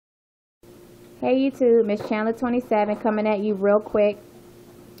Hey YouTube, Miss Chandler 27 coming at you real quick.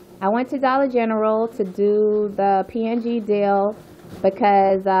 I went to Dollar General to do the P&G deal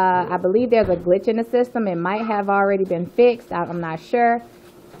because I believe there's a glitch in the system. It might have already been fixed. I'm not sure,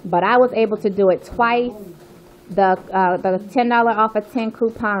 but I was able to do it twice. The $10 off of 10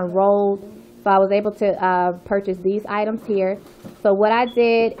 coupon rolled, so I was able to purchase these items here. So what I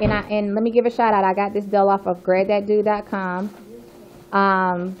did, and let me give a shout out. I got this deal off of GreatThatDude.com.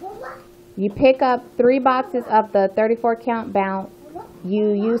 You pick up 3 boxes of the 34 count bounce.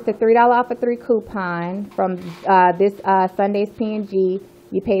 You use the $3 off of 3 coupon from this Sunday's P&G.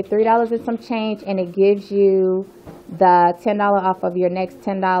 You pay $3 and some change, and it gives you the $10 off of your next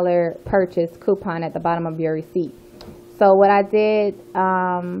 $10 purchase coupon at the bottom of your receipt. So what I did,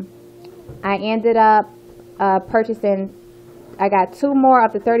 I ended up purchasing, I got 2 more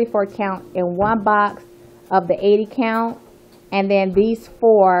of the 34 count in 1 box of the 80 count, and then these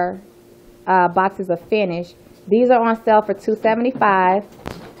 4 boxes of Finish. These are on sale for $2.75.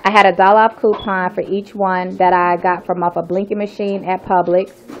 I had a $1 off coupon for each one that I got from off a blinking machine at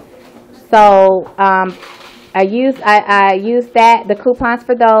Publix. So I used that, the coupons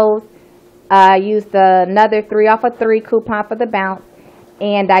for those. I used another 3 off of 3 coupon for the bounce,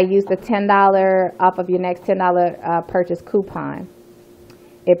 and I used the $10 off of your next $10 purchase coupon.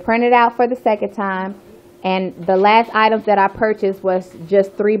 It printed out for the second time. And the last items that I purchased was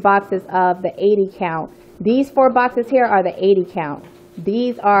just 3 boxes of the 80 count. These 4 boxes here are the 80 count.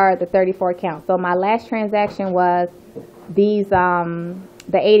 These are the 34 count. So my last transaction was these, the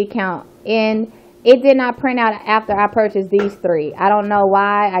 80 count. And it did not print out after I purchased these 3. I don't know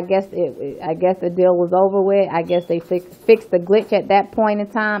why. I guess the deal was over with. I guess they fixed the glitch at that point in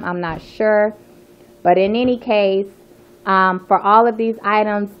time. I'm not sure. But in any case, for all of these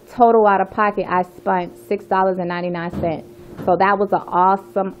items, total out of pocket, I spent $6.99. So that was an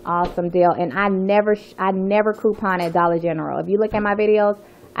awesome deal. And I never coupon at Dollar General. If you look at my videos,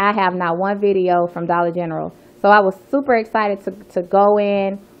 I have not one video from Dollar General. So I was super excited to go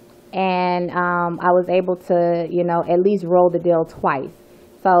in, and I was able to, at least roll the deal twice.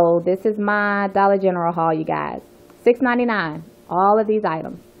 So this is my Dollar General haul, you guys. $6.99, all of these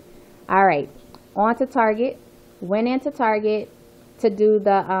items. All right, on to Target. Went into Target to do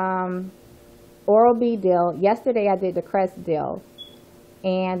the Oral-B deal. Yesterday I did the Crest deal.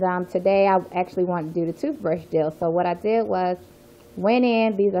 And today I actually want to do the toothbrush deal. So what I did was, went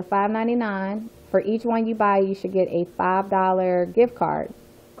in, these are $5.99. For each one you buy, you should get a $5 gift card.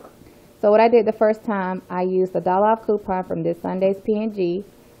 So what I did the first time, I used the $1 off coupon from this Sunday's P&G.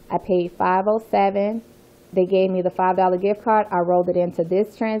 I paid $5.07. They gave me the $5 gift card. I rolled it into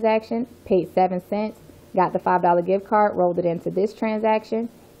this transaction, paid 7 cents. Got the $5 gift card, rolled it into this transaction,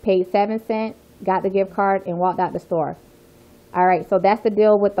 paid 7 cents, got the gift card, and walked out the store. All right, so that's the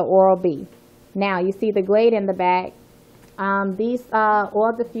deal with the Oral-B. Now, you see the Glade in the back. These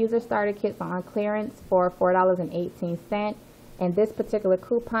oil diffuser starter kits are on clearance for $4.18. And this particular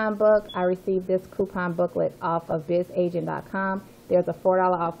coupon book, I received this coupon booklet off of bizagent.com. There's a $4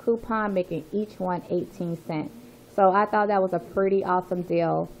 off coupon, making each one 18 cents. So I thought that was a pretty awesome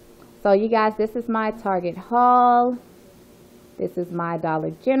deal. So you guys, this is my Target haul. This is my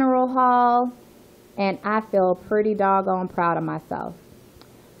Dollar General haul. And I feel pretty doggone proud of myself.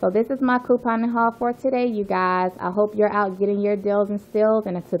 So this is my coupon haul for today, you guys. I hope you're out getting your deals and steals.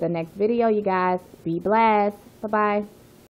 And until the next video, you guys, be blessed. Bye-bye.